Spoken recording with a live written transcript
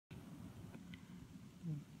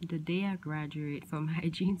The day I graduate from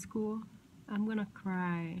hygiene school, I'm gonna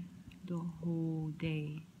cry the whole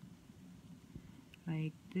day.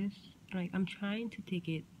 Like this, like I'm trying to take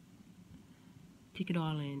it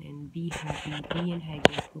all in and be happy, be in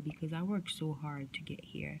hygiene school because I worked so hard to get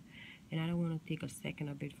here, and I don't want to take a second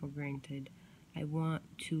of it for granted. I want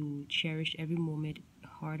to cherish every moment,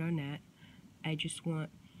 hard or not. I just want,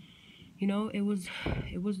 it was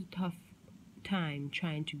a tough time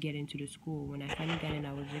trying to get into the school. When I finally got in,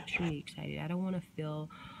 I was extremely excited. I don't want to feel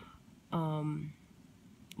um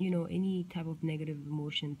any type of negative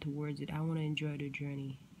emotion towards it. I want to enjoy the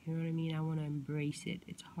journey. You know what I mean? I want to embrace it.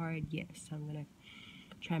 It's hard, yes. I'm gonna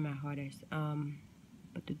try my hardest.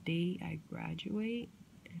 But the day I graduate,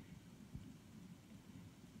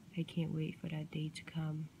 I can't wait for that day to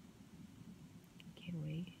come. I can't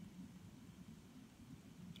wait.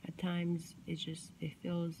 At times, it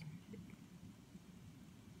feels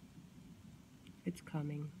it's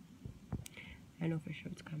coming. I know for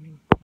sure it's coming.